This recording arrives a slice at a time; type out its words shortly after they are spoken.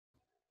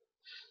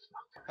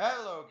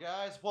Hello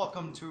guys,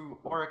 welcome to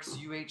Aurox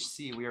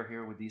UHC. We are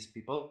here with these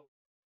people.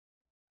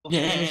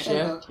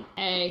 Yeah.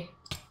 Hey.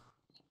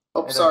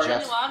 Oh, Hey there, sorry.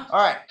 Jeff.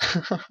 Alright.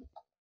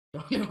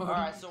 Alright.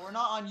 Alright, so we're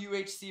not on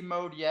UHC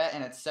mode yet,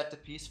 and it's set to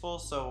peaceful,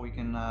 so we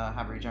can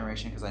have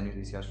regeneration, because I knew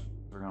these guys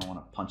were going to want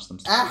to punch them.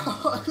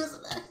 Ow! It was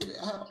an accident.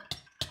 Ow.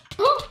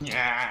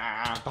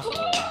 Yeah.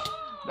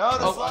 No,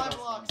 the slime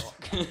blocks.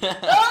 No!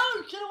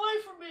 Get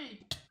away from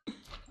me!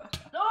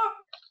 No!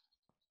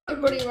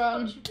 Everybody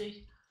run.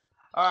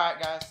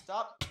 Alright guys,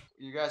 stop.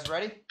 You guys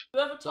ready?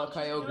 Whoever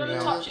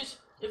touches,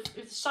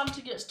 if Santa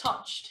gets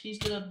touched, he's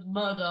gonna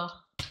murder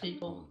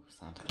people.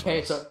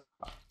 Okay, so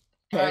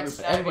Alright,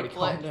 everybody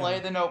play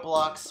the note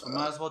blocks. We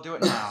might as well do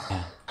it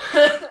now.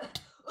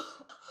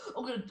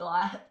 I'm gonna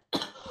die.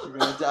 You're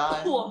gonna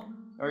die?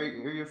 Are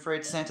you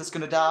afraid Santa's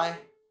gonna die?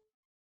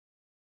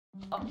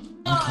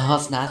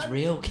 Because not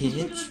real,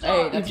 kids.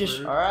 Hey, that's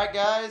just Alright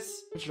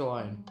guys. Which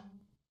line?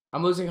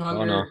 I'm losing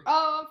hunger. Oh, no.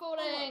 Oh, I'm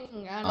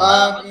falling.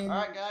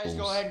 Alright guys,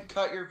 go ahead and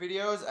cut your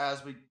videos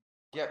as we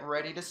get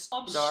ready to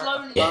I'm start.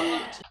 slowly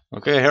floating.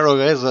 Okay, hello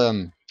guys.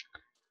 I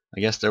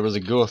guess there was a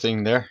go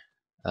thing there.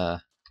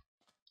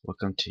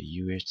 Welcome to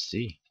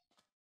UHC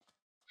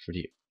for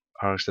the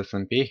Aurox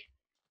FMP.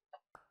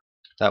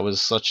 That was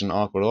such an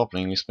awkward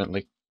opening. We spent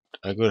like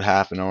a good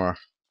half an hour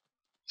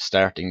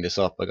starting this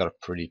up. I got a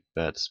pretty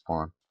bad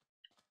spawn.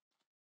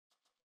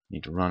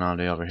 Need to run all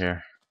the way over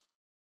here.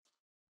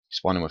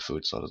 Spawning with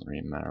food, so it doesn't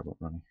really matter about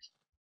running.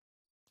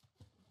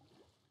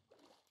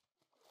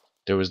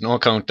 There was no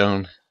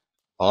countdown.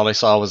 All I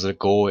saw was a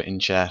go in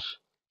chat.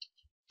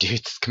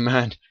 Dude's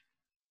command.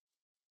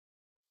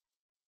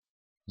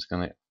 It's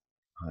gonna.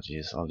 Oh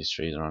jeez, all these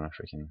trees are on a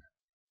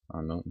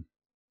mountain.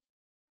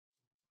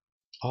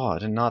 Oh, I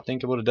did not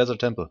think about a desert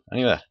temple.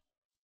 Anyway,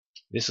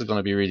 this is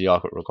gonna be really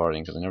awkward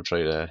recording because I never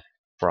tried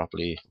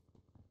properly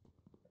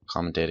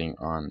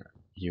commentating on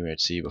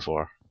UHC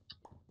before.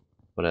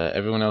 But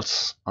everyone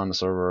else on the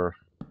server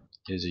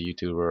is a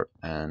YouTuber,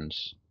 and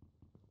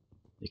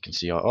you can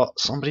see. Oh,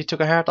 somebody took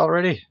a heart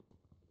already!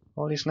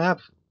 Holy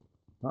snap!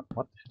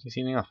 What is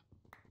he healing off?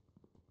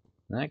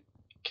 That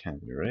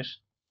can't be right.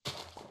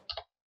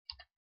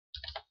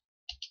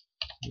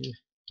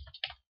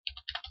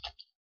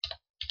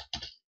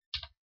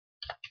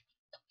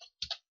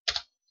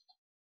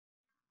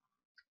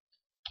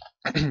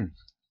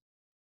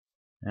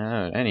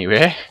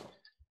 Anyway,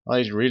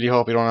 I really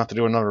hope we don't have to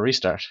do another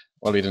restart.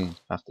 Well, we didn't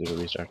have to do a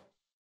restart.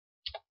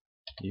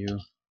 You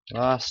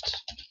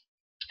lost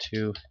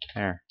 2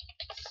 hair.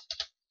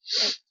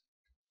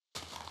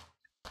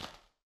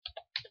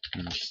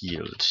 And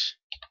healed.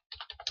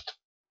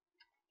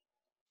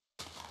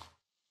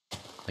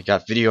 I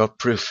got video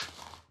proof.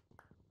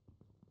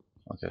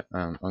 Okay,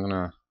 I'm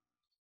gonna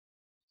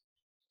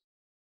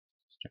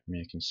start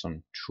making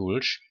some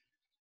tools.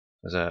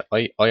 Cause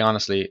I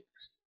honestly,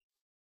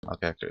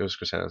 okay, it was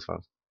Crusader's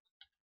fault.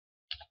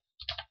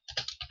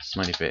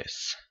 Smiley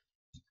face.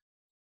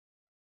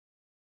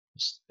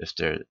 If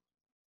they're okay, I'm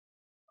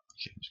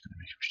just gonna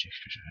make a mistake.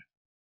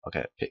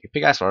 Okay,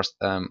 pick ass first.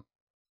 I'm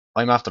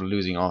after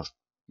losing all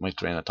my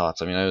train of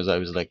thoughts. I mean, I was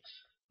like,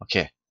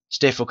 okay,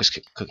 stay focused,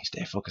 Cookie,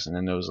 stay focused, and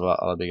then there was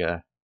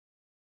a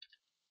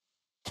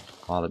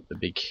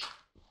big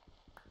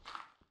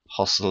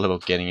hustle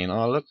about getting in.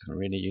 Oh look, a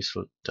really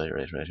useful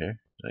diorite right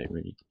here that I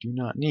really do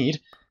not need.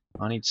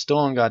 I need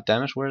stone,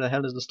 goddammit. Where the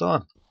hell is the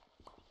stone?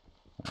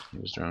 Oh, he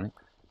was drowning.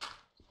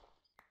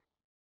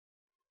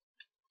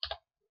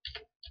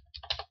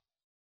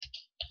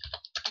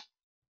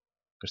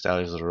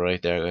 Crystallis is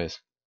right there, guys.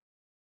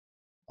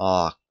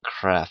 Oh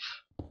crap.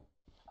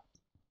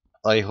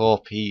 I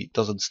hope he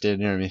doesn't stay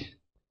near me,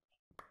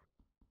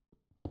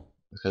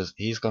 because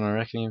he's gonna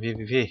wreck me in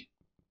PvP.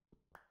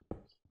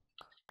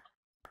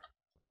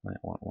 I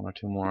want 1 or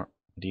 2 more of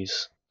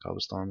these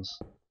cobblestones,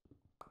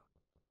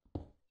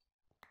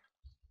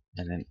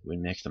 and then we'll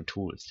make them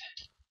tools.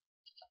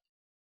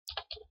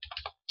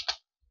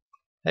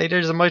 Hey,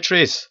 there's my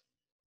trees!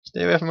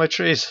 Stay away from my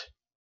trees!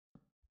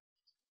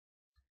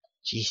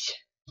 Jeez.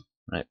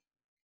 Right.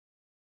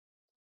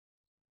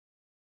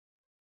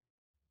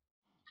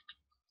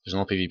 There's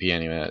no PvP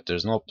anyway.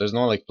 There's no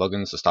like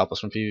plugins to stop us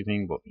from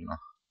PvPing, but you know,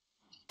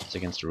 it's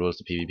against the rules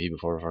to PvP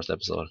before the first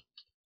episode.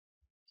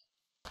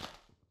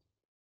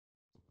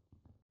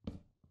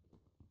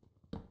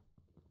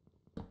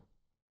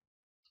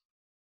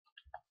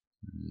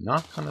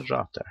 Not gonna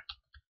drop there.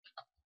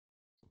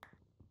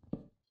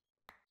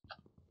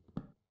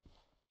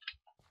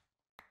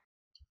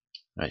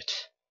 Right.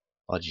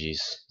 Oh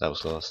jeez, that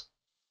was close.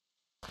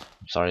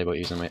 I'm sorry about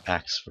using my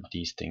axe for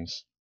these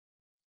things.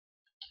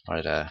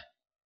 Alright, let's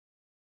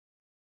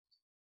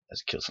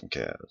kill some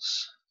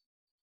cows.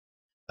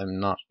 I'm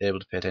not able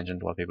to pay attention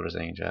to what people are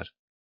saying in chat.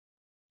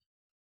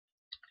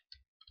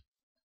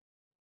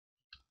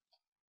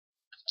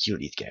 Kill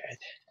these guys.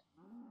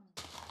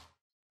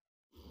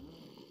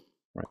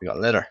 Right, we got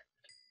leather.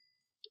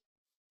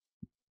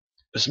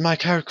 This is my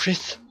car,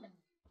 Chris.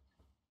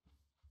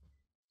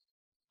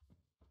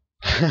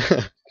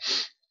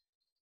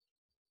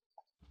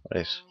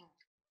 Right.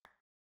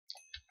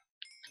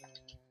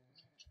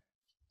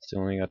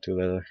 Still only got 2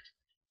 leather.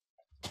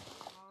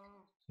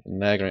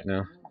 Lag right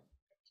now.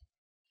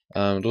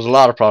 There was a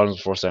lot of problems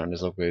before starting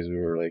this up, guys. We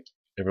were like,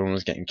 everyone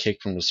was getting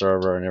kicked from the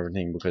server and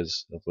everything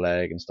because of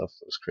lag and stuff.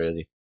 It was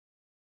crazy.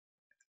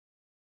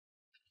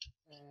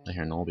 I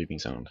hear no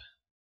beeping sound.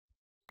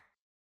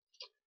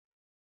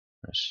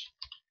 Right.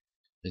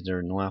 Is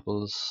there no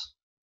apples?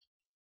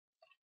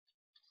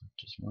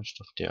 There's more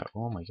stuff there.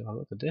 Oh my god,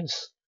 look at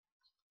this.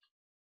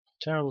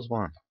 Terrible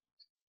spawn.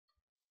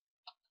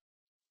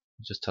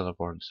 Just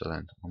teleported to the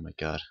land. Oh my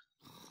god.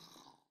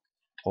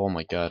 Oh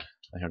my god.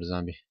 I heard a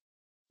zombie.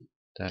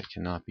 That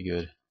cannot be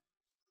good.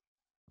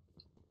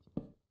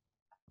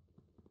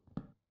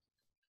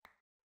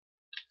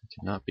 It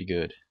cannot be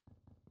good.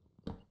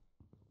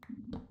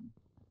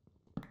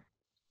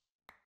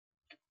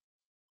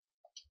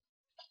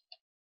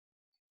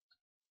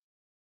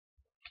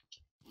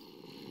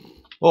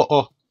 Oh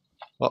oh.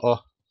 Uh oh.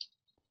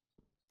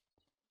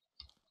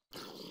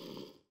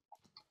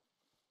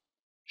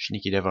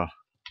 Sneaky devil.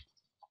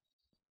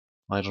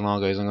 I don't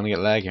know, guys. I'm gonna get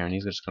lag here and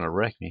he's just gonna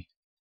wreck me.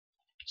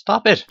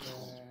 Stop it!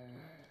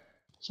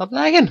 Stop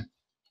lagging!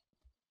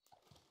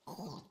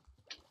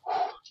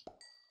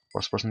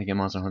 Worst person to get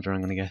Monster Hunter,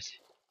 I'm gonna guess.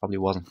 Probably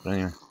wasn't, but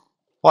anyway.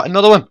 What?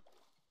 Another one!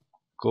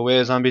 Go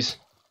away, zombies.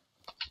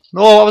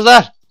 No, what was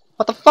that?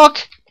 What the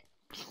fuck?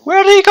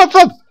 Where did he come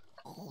from?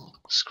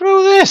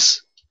 Screw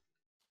this!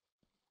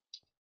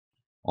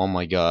 Oh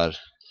my god.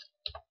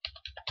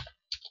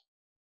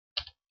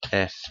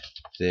 F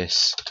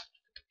this.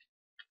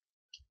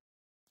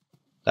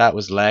 That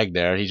was lag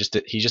there. He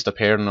just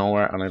appeared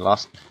nowhere and I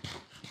lost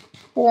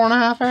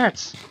 4.5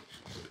 hearts.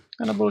 What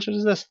kind of bullshit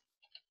is this?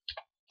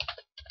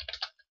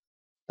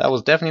 That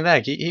was definitely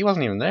lag. He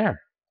wasn't even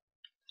there.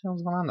 What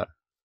was going on there?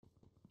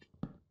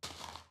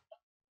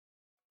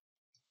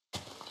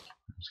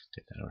 Let's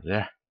take that over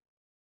there.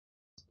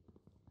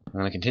 I'm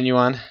gonna continue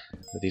on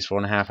with these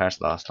 4.5 hearts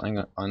lost.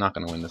 I'm not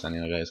gonna win this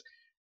anyway, guys.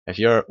 If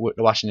you're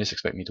watching this,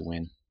 expect me to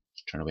win.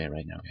 Turn away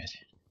right now, guys.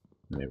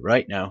 Turn away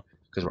right now,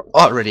 because we're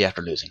already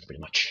after losing,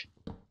 pretty much.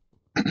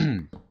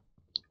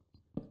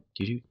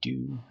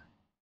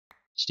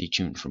 Stay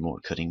tuned for more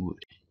cutting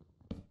wood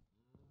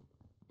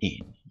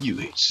in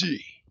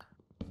UHC.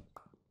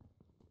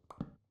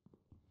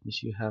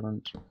 If you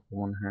haven't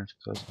won heart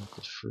because of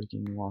the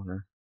freaking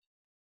water.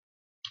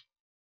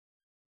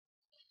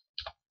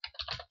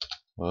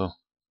 Well.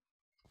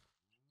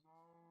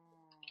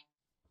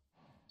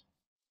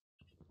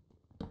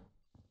 I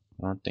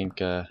don't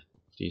think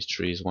these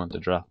trees want to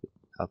drop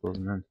apples,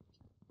 man.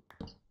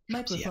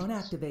 Microphone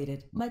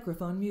activated.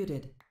 Microphone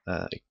muted.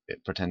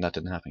 Pretend that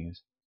didn't happen,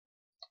 guys.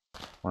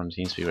 We're on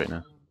team speed right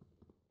now.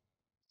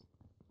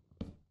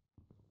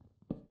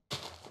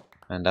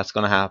 And that's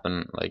gonna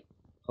happen, like,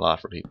 a lot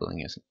for people, I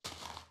guess.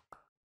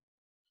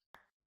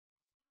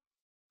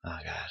 Oh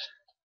god.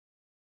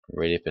 I'm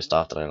really pissed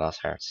off that I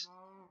lost hearts.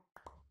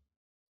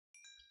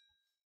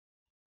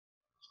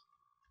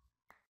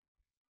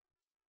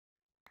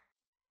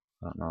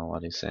 I don't know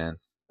what he's saying,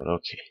 but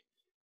okay.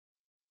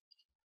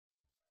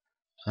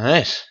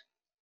 Alright.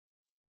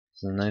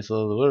 It's a nice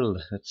little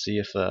world. Let's see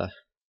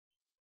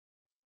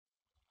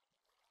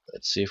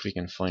if we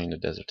can find a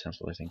desert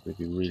temple. I think we'd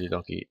be really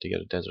lucky to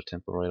get a desert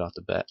temple right off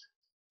the bat.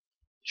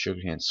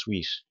 Sugarcane,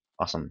 sweet,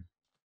 awesome.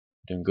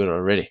 Doing good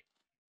already.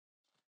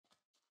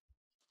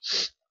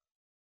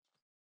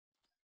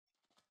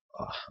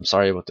 Oh, I'm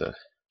sorry about the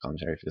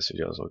commentary for this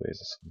video as well, guys.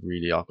 It's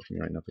really awkward for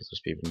me right now because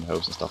there's people in the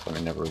house and stuff, and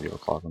I never really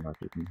record when there are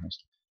people in the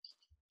house.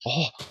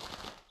 Oh!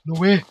 No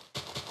way!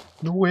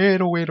 No way,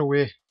 no way, no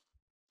way.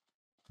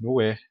 No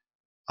way.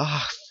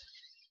 Ah!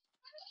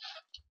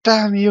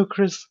 Damn you,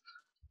 Chris!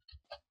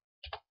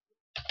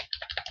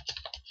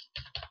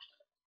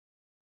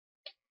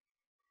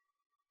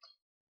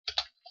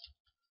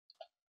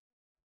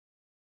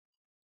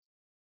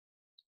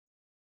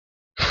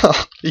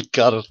 He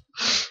got it.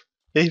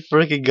 He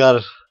freaking got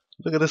it.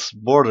 Look at this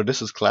border.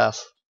 This is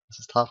class. This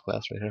is top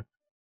class right here.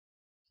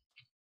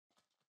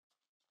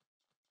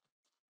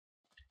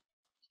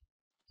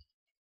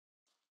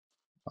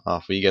 Oh,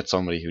 if we get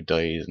somebody who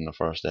dies in the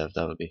first death,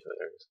 that would be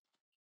hilarious.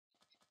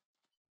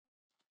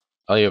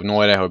 I have no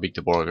idea how big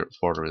the border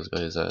is,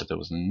 guys. There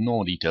was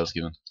no details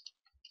given.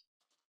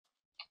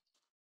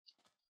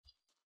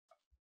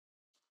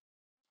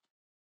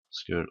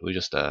 Screw it. We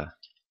just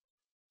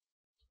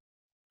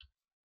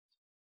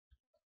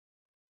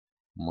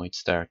might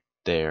start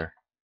there.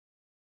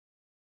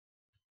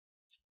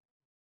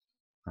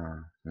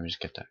 Let me just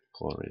get that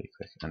coal really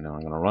quick, and then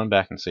I'm gonna run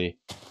back and see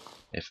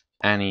if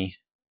any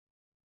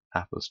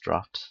apples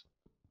dropped.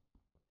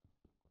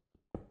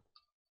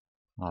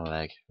 Oh,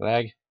 lag.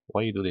 Lag?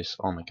 Why you do this?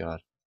 Oh my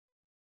god.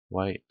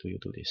 Why do you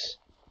do this?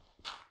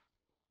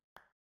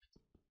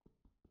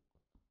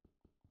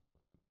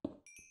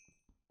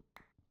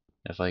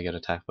 If I get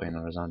attacked by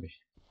another zombie,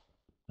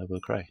 I will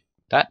cry.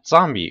 That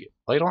zombie!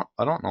 I don't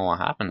know what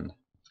happened.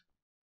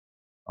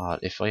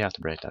 If I have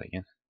to break that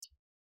again.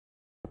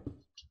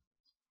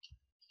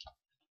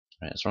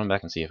 Right, let's run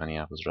back and see if any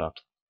apples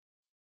dropped.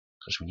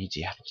 Because we need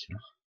the apples, you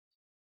know.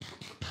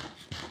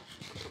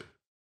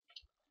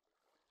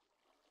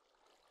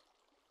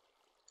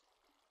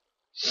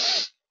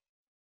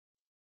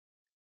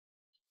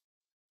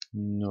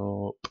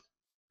 Nope.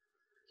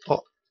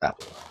 Oh,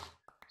 apple.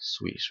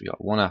 Sweet. We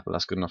got 1 apple.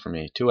 That's good enough for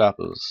me. 2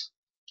 apples.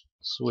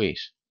 Sweet.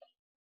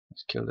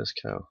 Let's kill this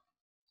cow.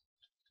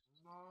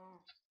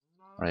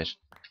 Right.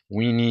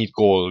 We need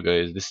gold,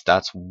 guys.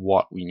 That's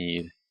what we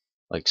need.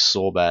 Like,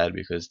 so bad,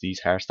 because these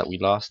hearts that we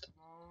lost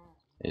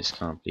is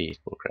complete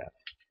bullcrap.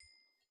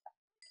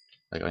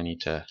 Like, I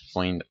need to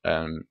find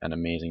an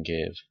amazing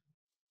cave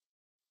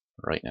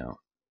right now.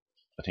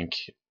 I think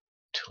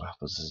 2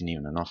 apples isn't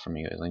even enough for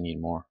me, guys. I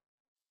need more.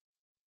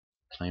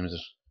 Time is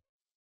it?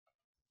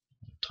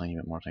 Tiny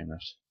bit more time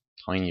left.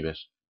 Tiny bit.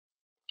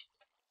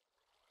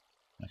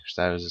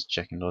 I was just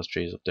checking those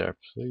trees up there.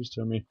 Please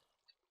tell me.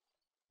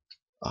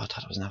 Oh, I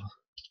thought it was an apple.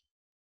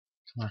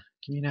 Come on,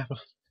 give me an apple.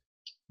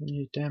 Give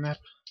me a damn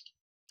apple.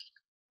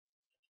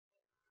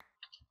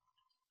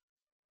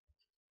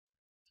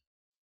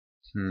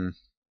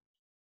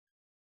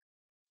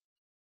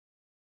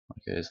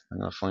 Okay, I'm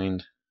gonna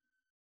find.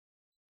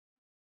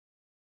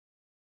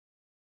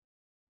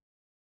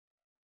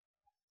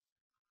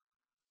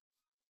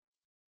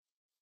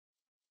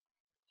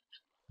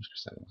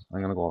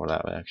 I'm gonna go over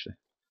that way actually,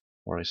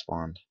 where I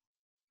spawned.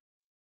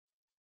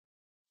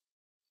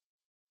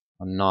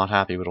 I'm not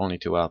happy with only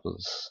 2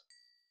 apples.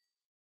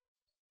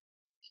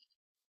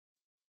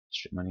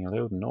 Strip mining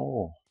allowed?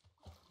 No.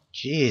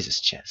 Jesus,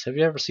 Chaz, have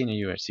you ever seen a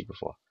UHC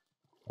before?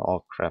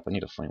 Oh crap! I need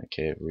to find a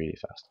cave really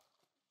fast.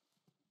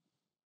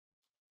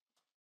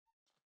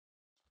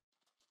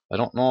 I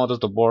don't know. Does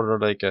the border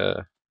like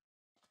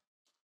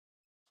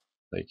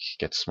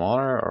get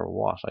smaller or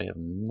what? I have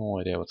no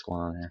idea what's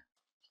going on here.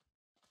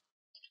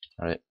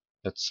 Alright,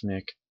 let's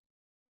make.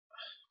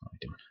 What am I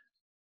doing?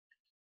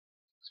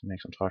 Let's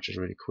make some torches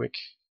really quick.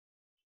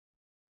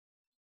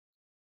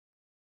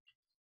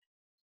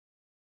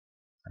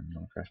 And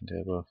no crafting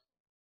table.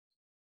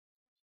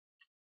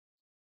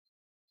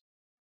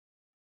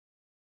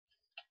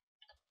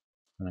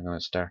 And I'm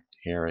gonna start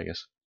here, I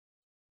guess.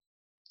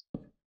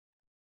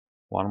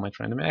 What am I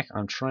trying to make?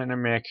 I'm trying to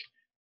make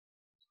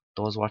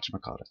those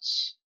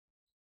whatchamacallits.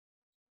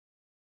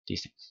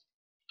 These things.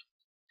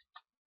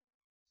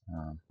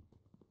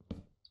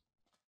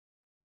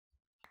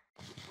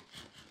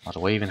 Oh,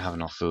 do I even have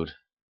enough food?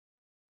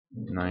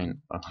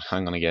 9.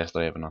 I'm gonna guess that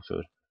I have enough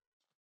food.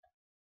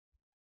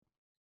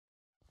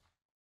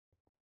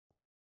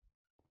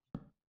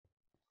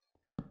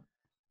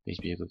 Please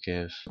be a good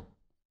cave.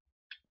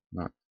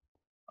 Not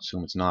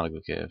assume it's not a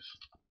good cave.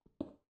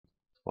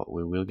 But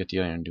we will get the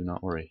iron, do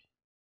not worry.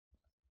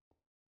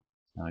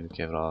 Not a good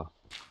cave at all.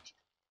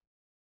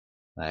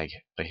 Lag,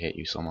 I hate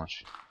you so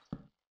much.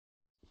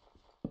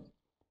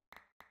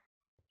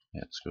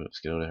 Yeah, screw it, let's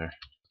get out of here.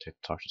 Take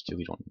the torches too,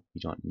 we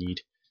don't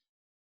need.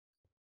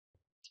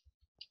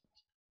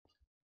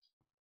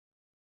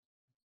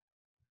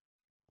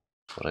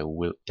 But I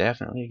will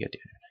definitely get the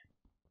iron.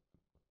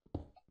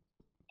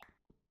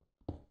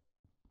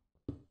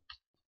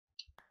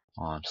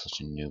 Oh, I'm such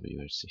a noob, you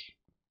would see.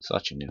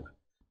 Such a noob.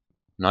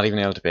 Not even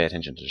able to pay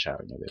attention to the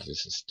shower now, guys.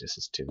 This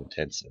is too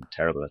intense and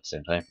terrible at the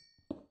same time.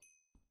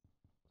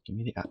 Give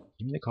me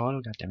the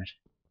call, goddammit.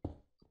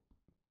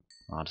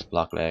 Oh, this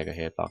block lag. I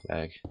hate block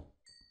lag.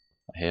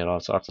 I hate all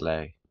sorts of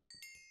lag.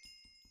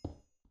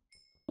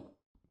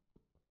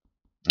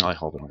 Oh, I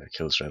hope I don't get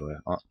killed straight away.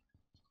 Oh,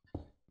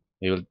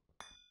 you'll.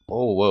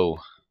 Oh, whoa!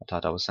 I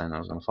thought that was saying that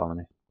was gonna follow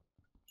me.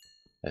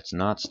 Let's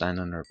not stand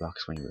under a block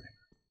swing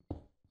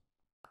break.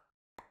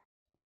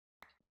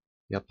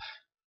 Yep.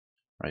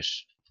 Right.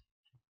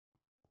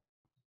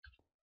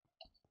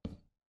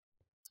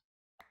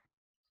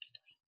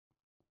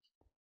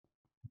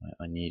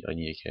 I need a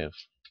cave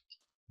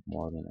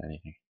more than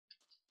anything.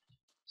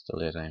 Still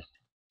daytime.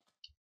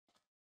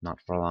 Not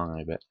for long,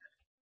 I bet.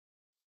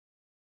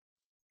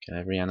 Kill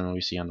every animal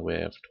we see on the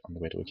way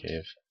to a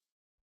cave.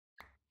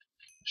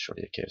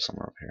 Surely a cave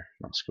somewhere up here.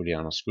 No, screw the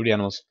animals. Screw the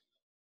animals.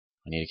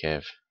 I need a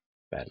cave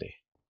badly.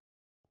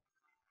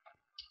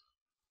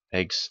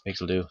 Eggs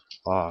will do.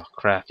 Oh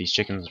crap! These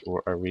chickens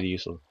are really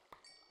useful.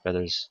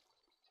 Feathers.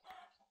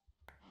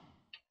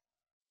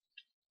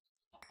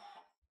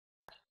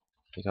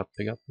 Pick up,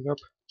 pick up, pick up.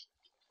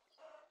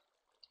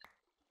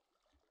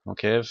 No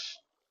cave.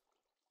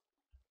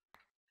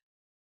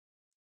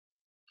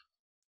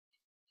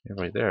 You're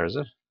right there, is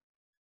it?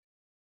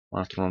 I'll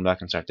have to run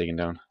back and start digging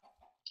down.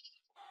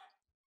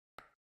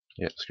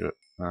 Yep, screw it.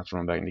 I'll have to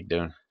run back and dig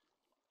down.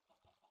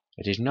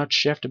 It is not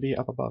safe to be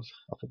up above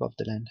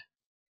the land.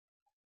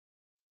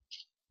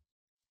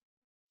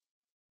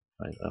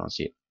 Right, I don't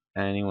see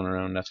anyone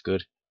around. That's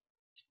good.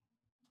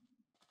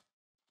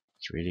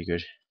 It's really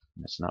good.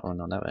 Let's not run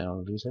down that way.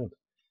 I'll lose help.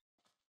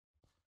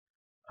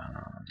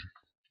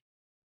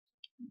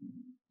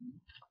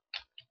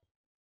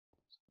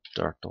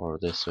 Dark door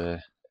this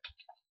way.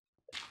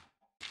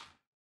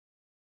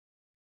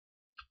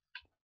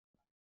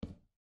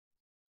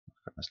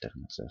 That's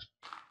definitely safe.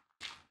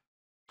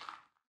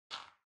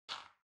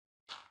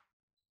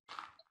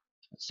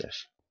 That's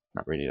safe.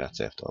 Not really that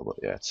safe though, but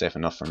yeah, it's safe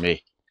enough for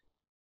me.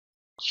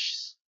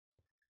 Jeez.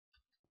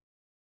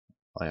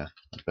 Oh yeah,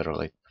 I'd better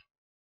like.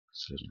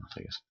 So enough,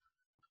 I guess.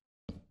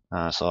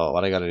 So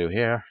what I gotta do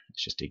here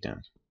is just dig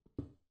down.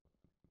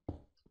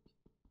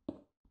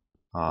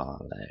 Oh,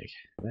 leg.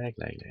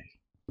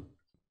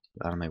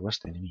 Out of my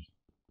worst enemy.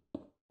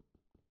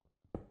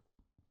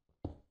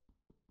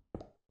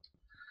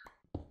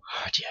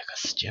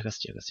 Jagus.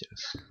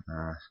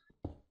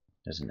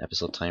 There's an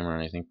episode timer,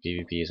 and I think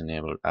PvP is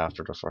enabled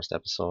after the first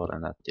episode,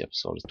 and that the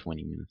episode is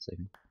 20 minutes, I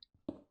think.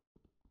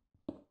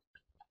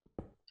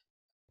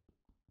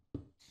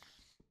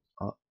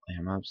 Oh,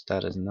 Iron Mobs,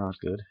 that is not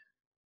good,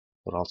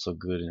 but also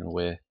good in a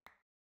way,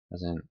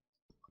 as in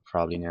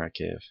probably near a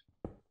cave.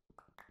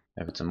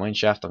 If it's a mine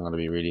shaft, I'm going to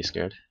be really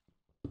scared,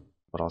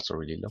 but also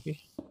really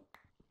lucky.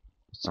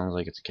 It sounds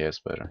like it's a cave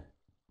spider.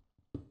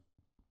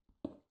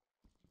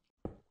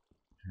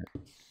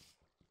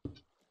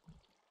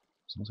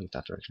 Sounds like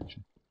that direction.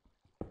 Actually.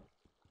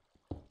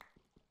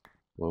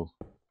 Whoa,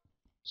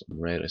 something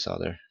red I saw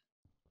there.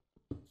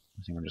 I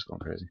think I'm just going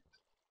crazy.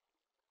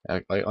 I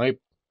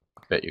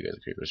bet you guys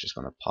the creeper is just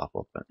gonna pop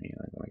up at me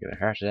and I'm gonna get a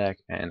heart attack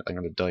and I'm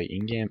gonna die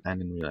in game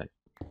and in real life.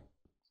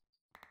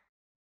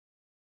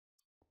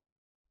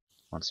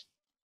 Once.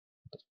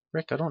 What the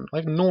frick? I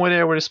have no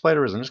idea where the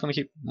spider is. I'm just gonna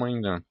keep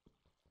mining down.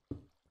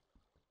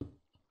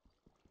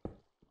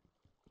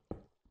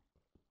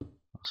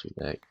 Oh, sweet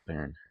leg,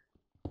 burn.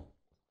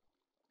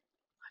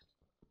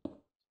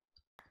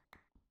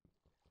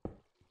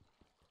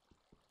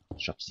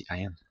 Drop the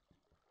iron.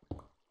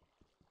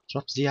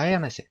 Drop the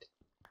iron, I said.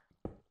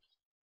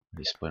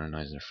 These spider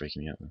noises are freaking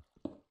me out, man.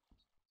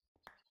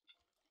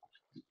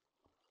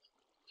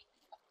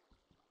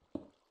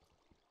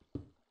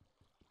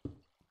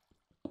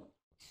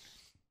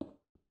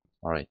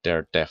 Alright,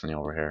 they're definitely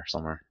over here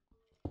somewhere.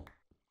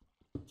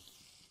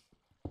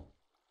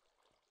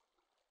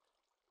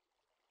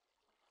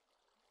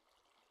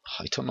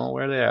 I don't know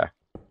where they are.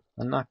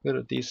 I'm not good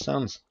at these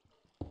sounds.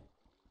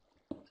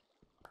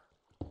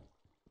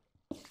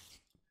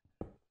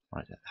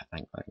 Right,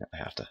 I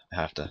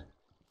have to.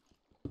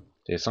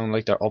 They sound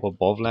like they're up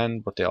above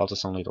land, but they also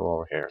sound like they're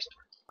over here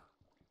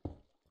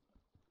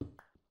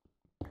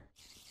somewhere.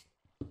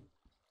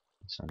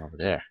 Sound over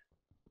there.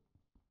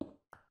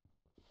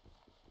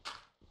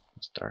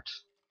 Start.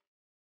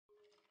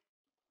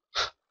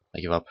 I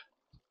give up.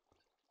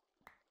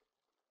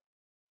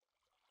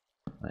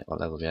 Right, what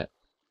level yet?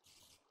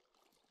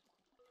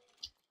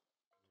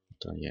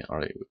 Done yet?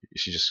 Alright, you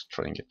should just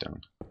try and get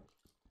down.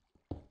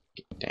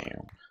 Get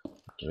down.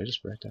 Did I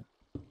just break that?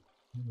 I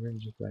really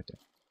just break that.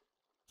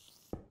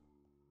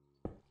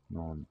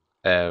 No one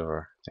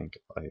ever think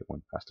I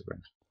went past the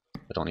ground.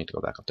 I don't need to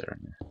go back up there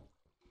anymore.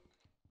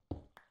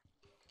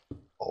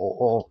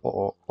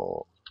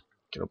 Oh.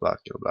 Get a block.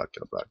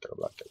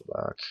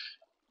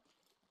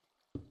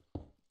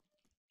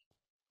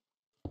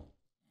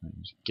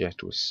 Let's get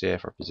to a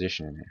safer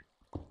position in here.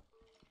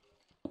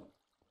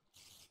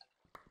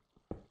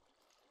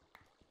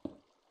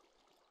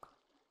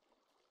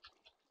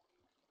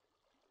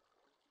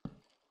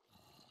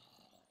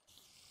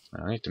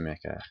 I need to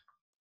make a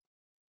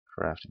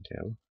crafting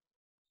table.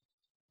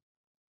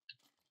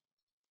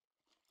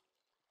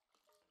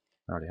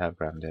 I already have a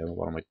crafting table.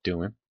 What am I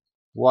doing?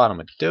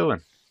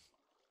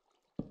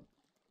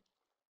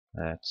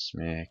 Let's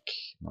make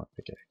more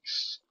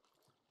pickaxe.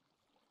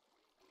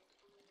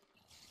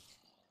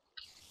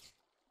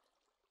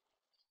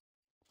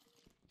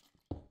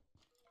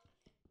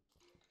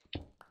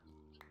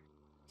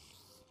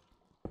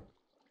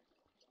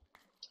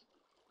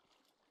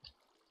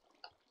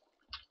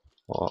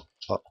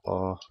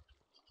 Oh.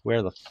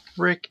 Where the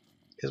frick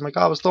is my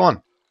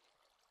cobblestone?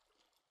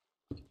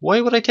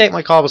 Why would I take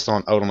my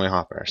cobblestone out of my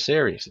hopper?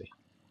 Seriously.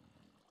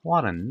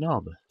 What a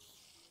nub.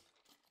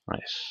 Right.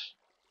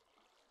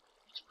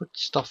 Let's put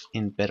stuff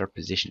in better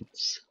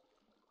positions.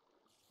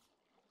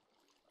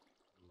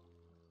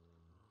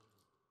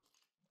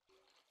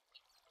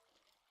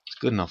 It's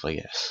good enough, I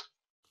guess.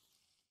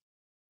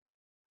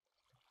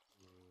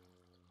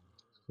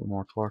 Put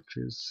more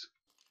torches.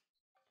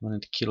 I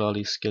need to kill all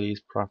these skellies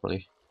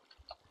properly.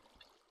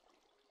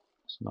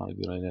 It's not a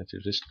good idea to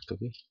do this,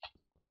 Cookie.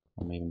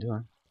 What am I even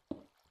doing?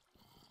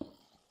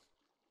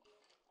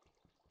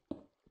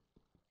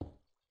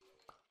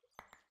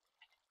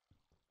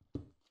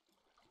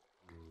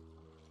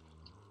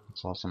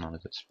 It's also not a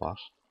good spot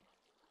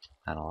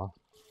at all.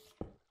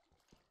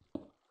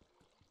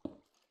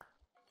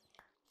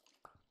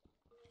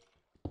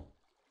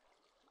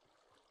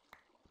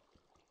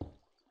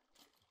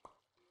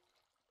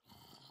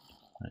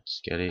 Right,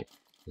 Skelly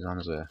is on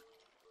his way.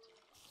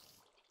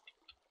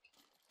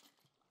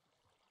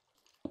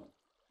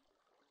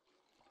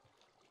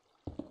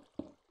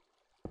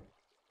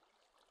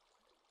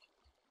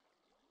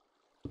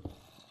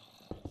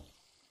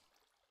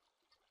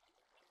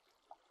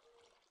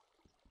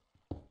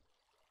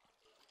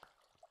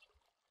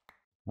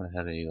 Where the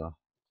hell did you go?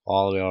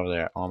 All the way over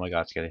there. Oh my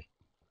god, Skelly.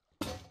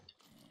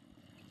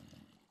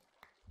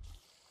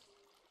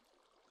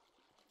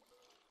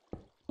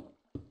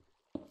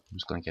 I'm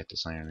just gonna get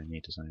this iron. I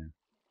need this iron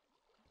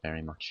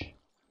very much.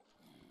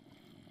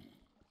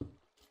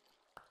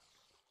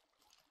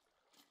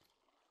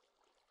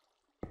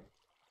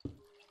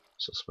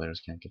 so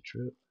spiders can't get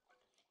through.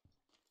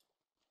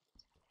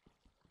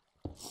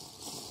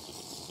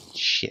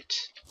 Shit.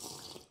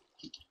 What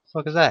the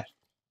fuck is that?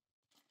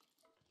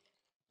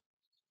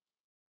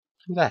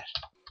 Who's that?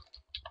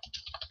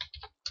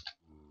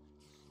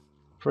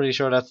 Pretty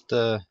sure that's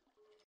the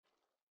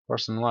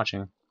person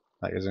watching.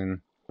 Like, as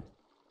in.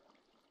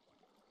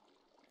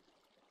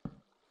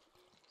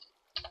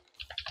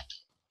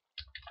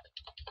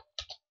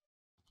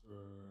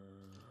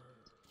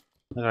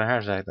 Look at a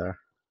heart attack there.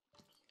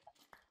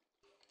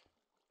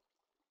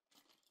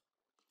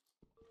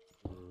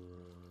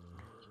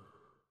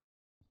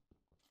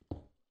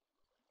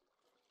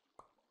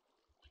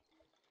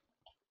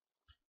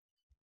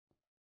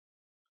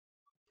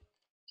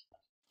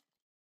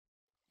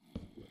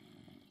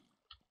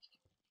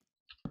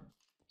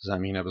 Does that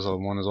mean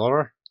episode 1 is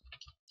over?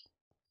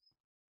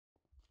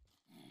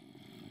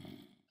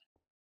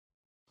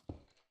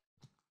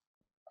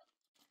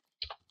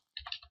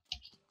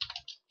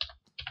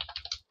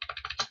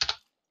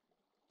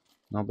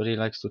 Nobody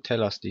likes to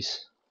tell us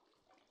this.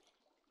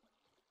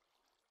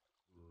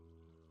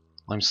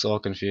 I'm so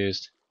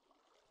confused.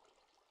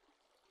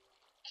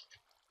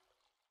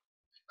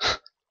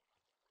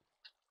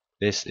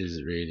 This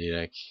is really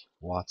like,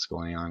 what's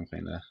going on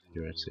kinda,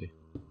 UHC.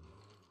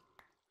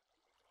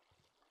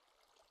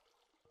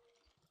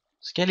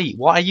 Skelly,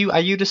 what are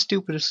you the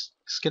stupidest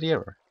Skelly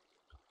ever?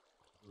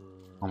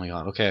 Oh my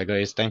god, okay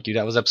guys, thank you,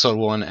 that was episode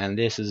 1 and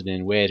this has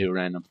been way too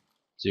random.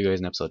 See you guys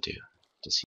in episode 2.